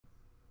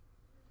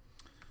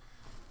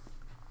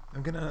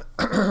I'm gonna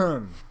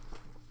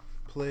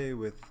play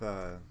with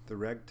the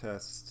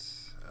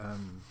Regtest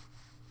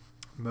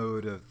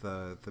mode of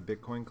the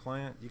Bitcoin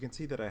client. You can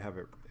see that I have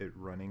it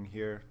running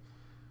here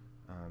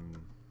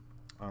um,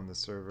 on the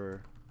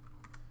server,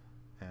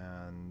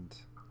 and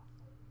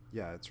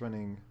yeah, it's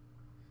running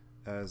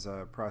as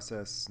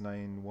process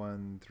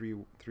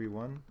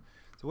 91331.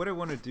 So what I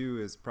want to do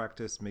is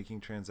practice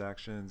making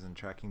transactions and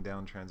tracking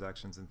down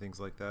transactions and things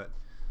like that.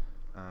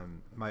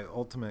 My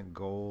ultimate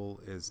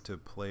goal is to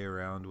play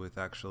around with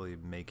actually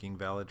making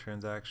valid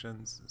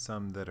transactions,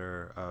 some that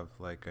are of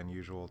like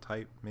unusual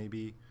type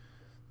maybe.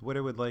 What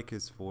I would like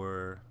is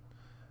for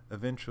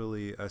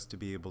eventually us to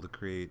be able to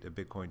create a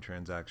Bitcoin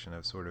transaction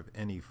of sort of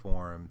any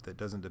form that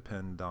doesn't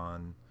depend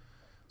on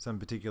some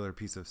particular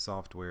piece of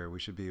software. We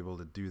should be able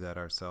to do that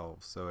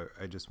ourselves. So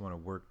I just want to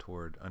work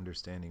toward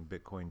understanding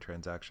Bitcoin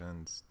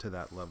transactions to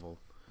that level.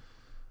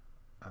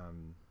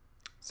 Um,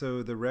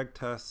 so the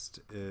Regtest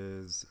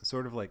is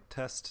sort of like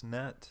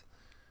testnet.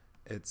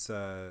 It's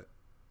a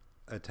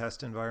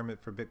test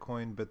environment for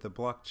Bitcoin, but the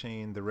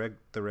blockchain, the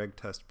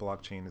Regtest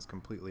blockchain is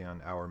completely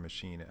on our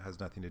machine. It has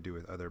nothing to do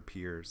with other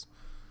peers.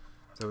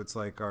 So it's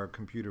like our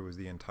computer was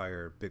the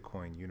entire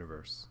Bitcoin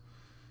universe.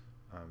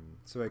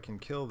 So I can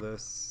kill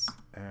this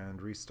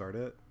and restart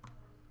it.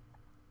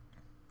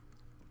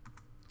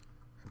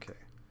 Okay.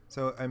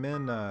 So I'm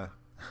in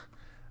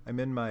I'm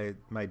in my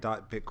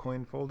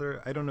 .bitcoin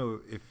folder. I don't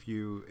know if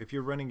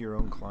you're running your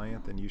own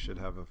client, then you should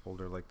have a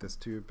folder like this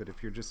too. But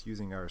if you're just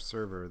using our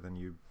server, then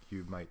you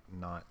might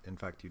not. In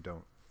fact, you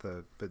don't.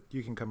 But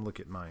you can come look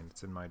at mine.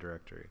 It's in my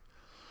directory.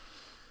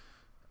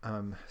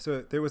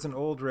 So there was an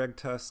old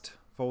regtest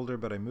folder,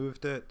 but I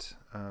moved it.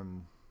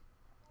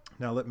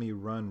 Now let me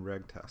run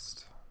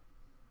regtest.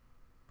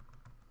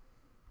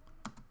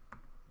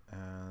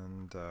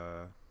 And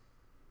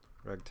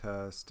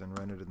regtest and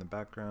run it in the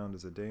background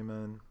as a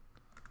daemon.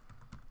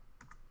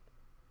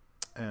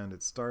 And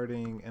it's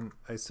starting, and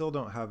I still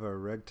don't have a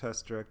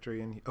regtest directory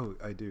in. Oh,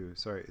 I do.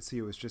 Sorry. See,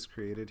 it was just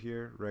created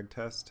here,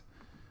 regtest.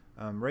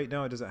 Right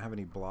now, it doesn't have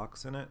any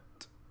blocks in it,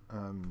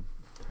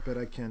 but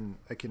I can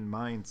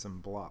mine some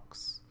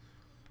blocks.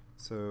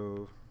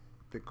 So,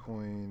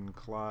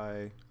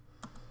 bitcoin-cli.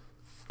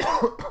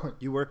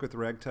 You work with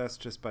regtest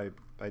just by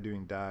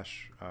doing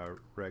dash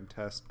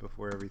regtest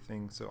before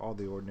everything. So all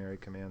the ordinary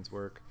commands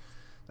work.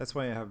 That's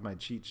why I have my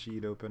cheat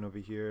sheet open over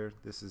here.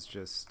 This is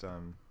just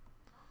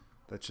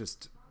that's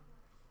just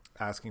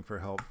asking for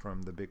help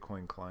from the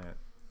Bitcoin client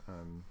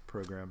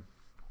program.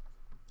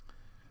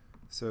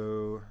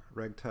 So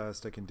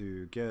regtest, I can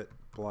do get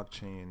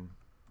blockchain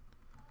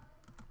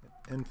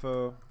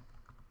info,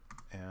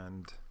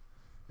 and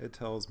it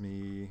tells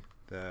me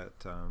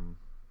that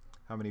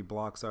how many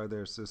blocks are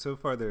there. So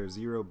far there are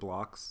 0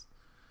 blocks,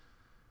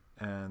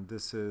 and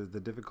this is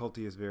the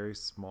difficulty is very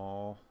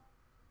small,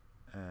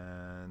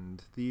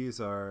 and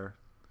these are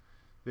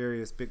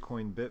various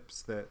Bitcoin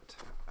BIPs that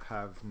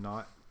have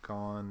not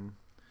gone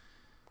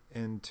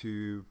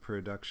into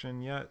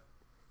production yet.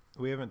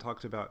 We haven't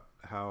talked about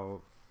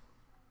how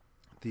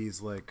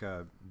these like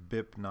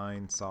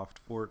BIP9 soft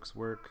forks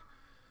work,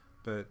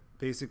 but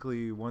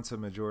basically once a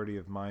majority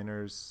of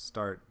miners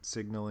start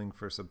signaling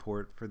for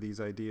support for these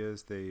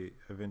ideas, they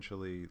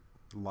eventually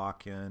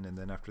lock in, and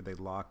then after they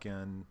lock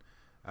in,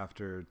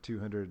 after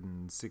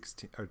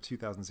 216 or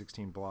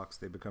 2016 blocks,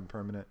 they become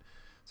permanent.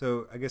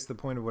 So I guess the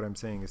point of what I'm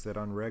saying is that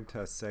on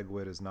regtest,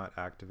 SegWit is not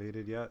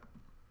activated yet.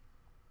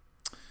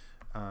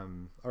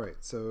 All right,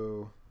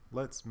 so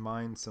let's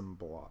mine some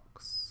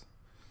blocks.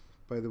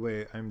 By the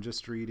way, I'm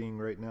just reading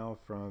right now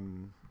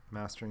from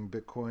Mastering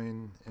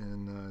Bitcoin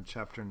in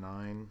chapter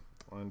 9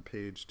 on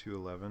page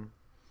 211.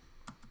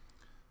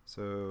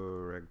 So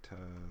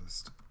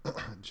regtest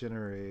let's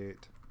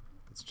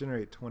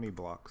generate 20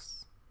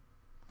 blocks.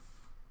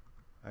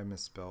 I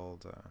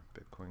misspelled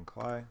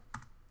bitcoin-cli.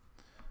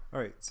 All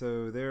right,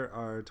 so there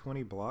are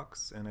 20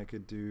 blocks, and I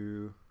could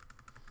do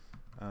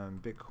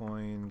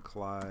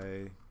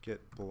bitcoin-cli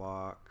get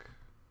block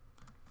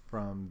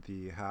from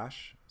the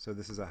hash. So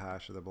this is a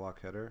hash of the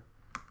block header.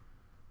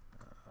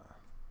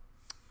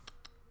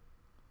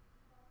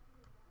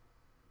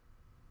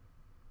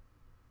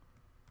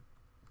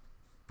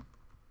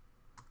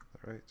 Is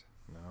that right?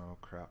 No,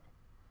 crap.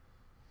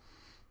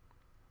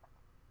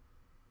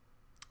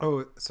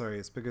 Oh, sorry,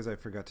 it's because I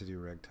forgot to do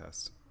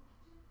regtest.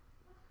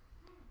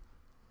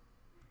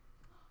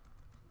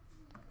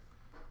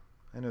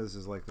 I know this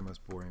is like the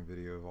most boring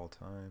video of all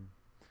time.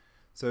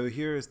 So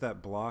here is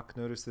that block.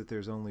 Notice that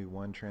there's only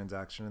one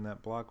transaction in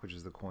that block, which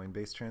is the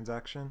Coinbase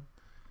transaction.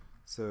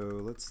 So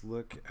let's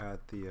look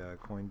at the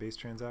Coinbase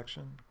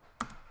transaction.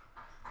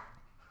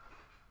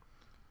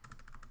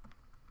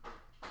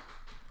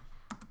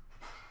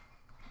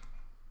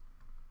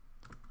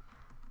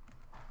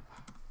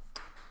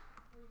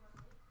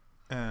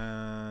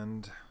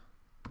 And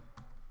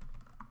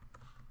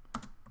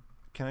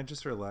can I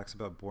just relax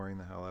about boring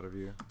the hell out of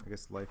you? I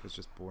guess life is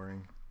just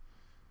boring.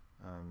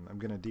 I'm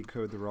going to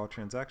decode the raw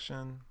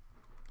transaction.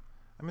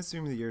 I'm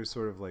assuming that you're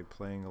sort of like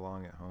playing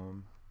along at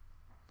home,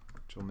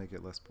 which will make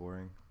it less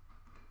boring.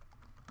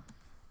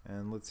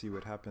 And let's see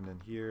what happened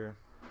in here.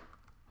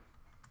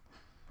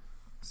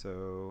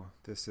 So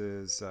this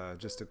is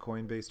just a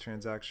Coinbase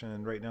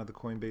transaction. Right now the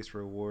Coinbase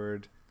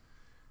reward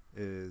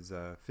is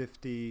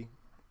 50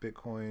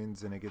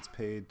 Bitcoins, and it gets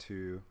paid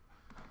to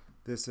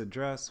this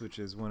address, which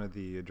is one of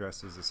the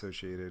addresses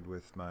associated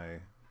with my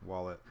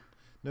wallet.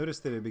 Notice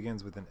that it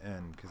begins with an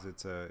N because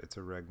it's a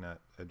regnet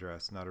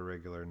address, not a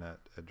regular net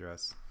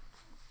address.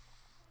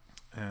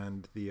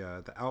 And the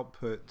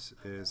output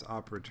is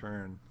op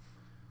return,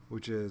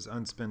 which is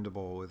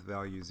unspendable with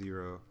value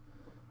 0.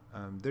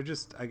 They're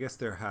just, I guess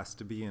there has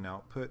to be an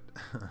output,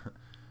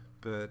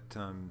 but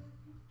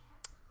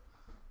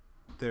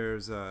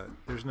there's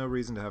no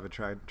reason to have a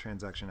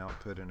transaction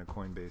output in a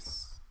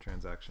Coinbase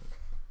transaction.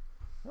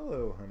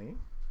 Hello, honey.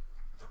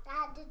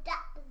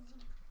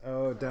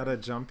 Oh, data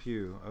jump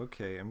you.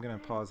 Okay, I'm gonna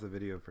pause the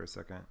video for a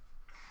second.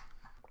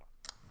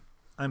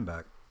 I'm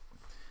back,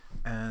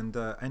 and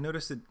I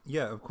noticed it.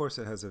 Yeah, of course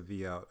it has a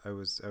V out. I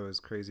was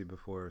crazy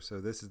before.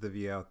 So this is the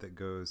V out that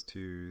goes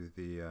to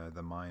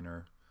the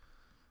miner,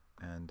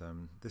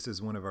 and this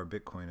is one of our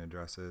Bitcoin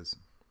addresses.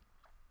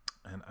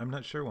 And I'm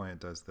not sure why it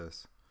does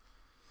this.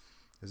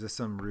 Is this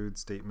some rude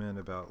statement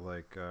about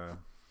like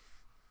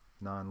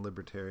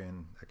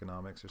non-libertarian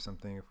economics or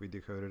something? If we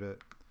decoded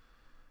it.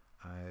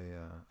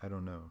 I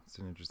don't know. It's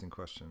an interesting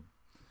question.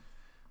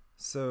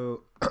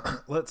 So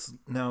let's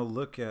now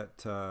look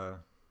at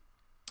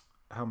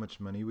how much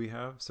money we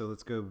have. So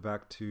let's go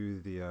back to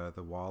the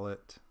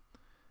wallet,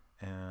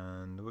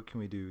 and what can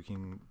we do?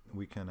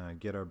 We can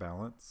get our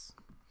balance.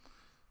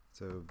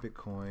 So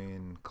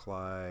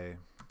bitcoin-cli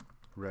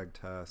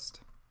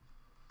regtest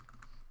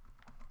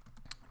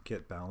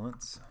get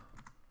balance,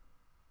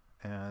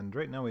 and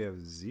right now we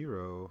have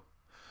 0.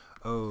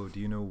 Oh,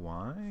 do you know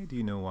why? Do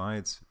you know why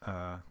it's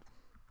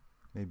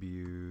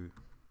maybe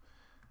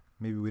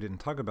we didn't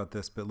talk about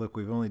this, but look,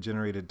 we've only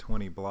generated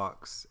 20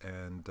 blocks,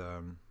 and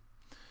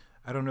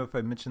I don't know if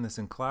I mentioned this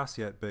in class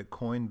yet, but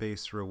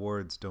Coinbase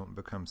rewards don't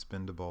become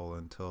spendable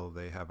until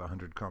they have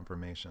 100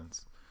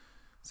 confirmations.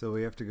 So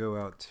we have to go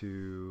out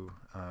to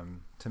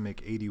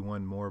make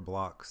 81 more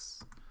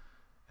blocks,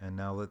 and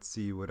now let's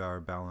see what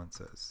our balance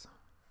is.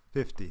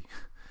 50.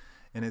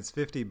 And it's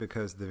 50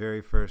 because the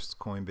very first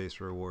Coinbase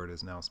reward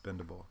is now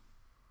spendable.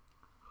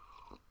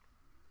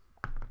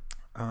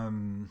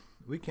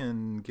 We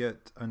can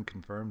get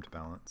unconfirmed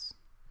balance.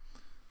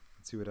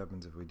 Let's see what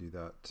happens if we do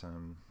that.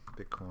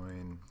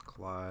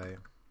 Bitcoin-cli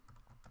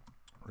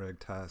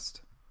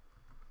regtest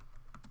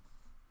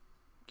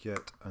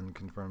get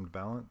unconfirmed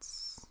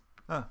balance.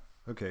 Ah,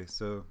 okay.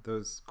 So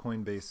those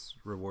Coinbase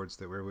rewards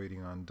that we're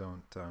waiting on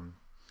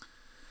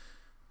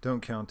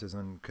don't count as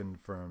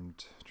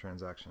unconfirmed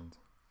transactions.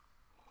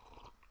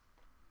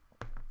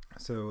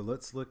 So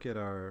let's look at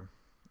our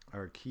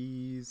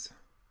keys.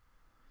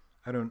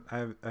 I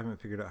haven't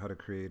figured out how to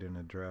create an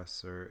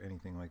address or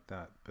anything like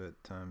that,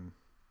 but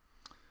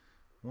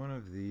one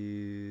of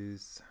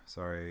these,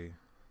 sorry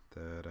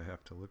that I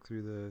have to look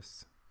through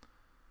this.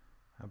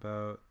 How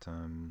about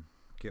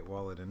get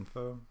wallet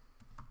info?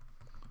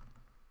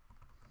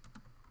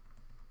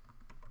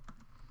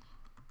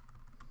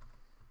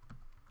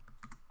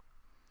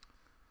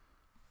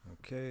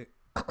 Okay,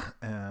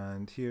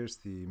 and here's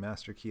the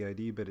master key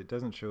ID, but it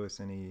doesn't show us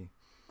any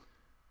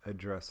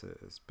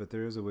addresses, but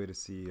there is a way to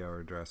see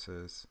our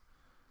addresses.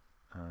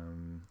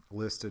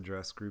 List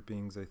address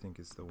groupings, I think,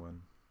 is the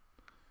one.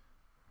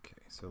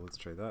 Okay, so let's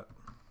try that.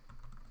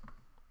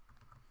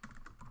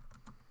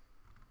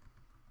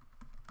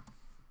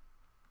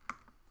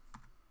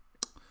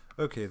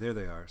 Okay, there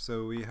they are.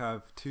 So we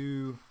have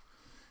 2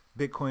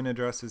 Bitcoin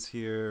addresses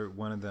here.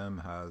 One of them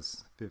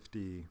has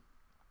 50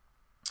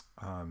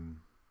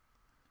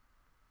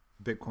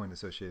 Bitcoin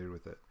associated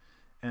with it.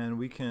 And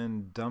we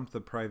can dump the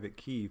private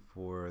key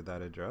for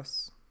that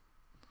address.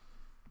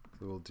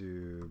 So we'll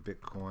do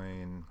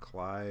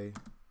bitcoin-cli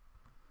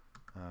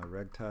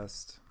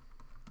regtest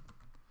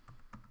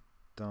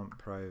dump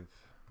priv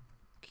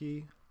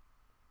key,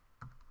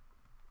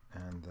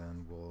 and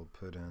then we'll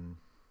put in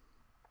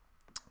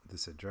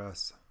this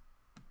address.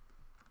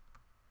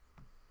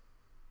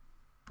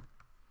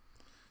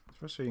 It's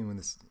frustrating when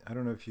this, I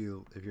don't know if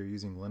you're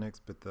using Linux,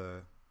 but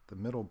the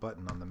middle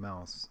button on the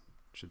mouse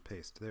should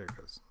paste. There it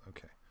goes.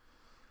 Okay.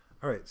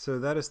 All right, so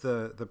that is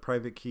the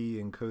private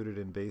key encoded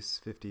in base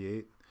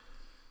 58.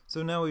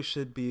 So now we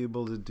should be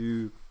able to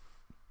do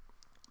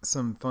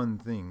some fun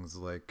things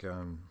like,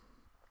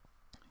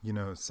 you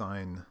know,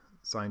 sign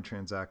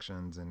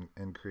transactions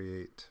and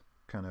create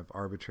kind of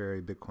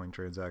arbitrary Bitcoin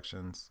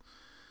transactions.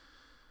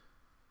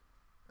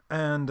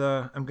 And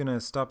I'm going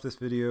to stop this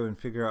video and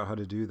figure out how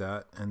to do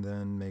that, and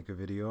then make a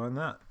video on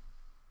that.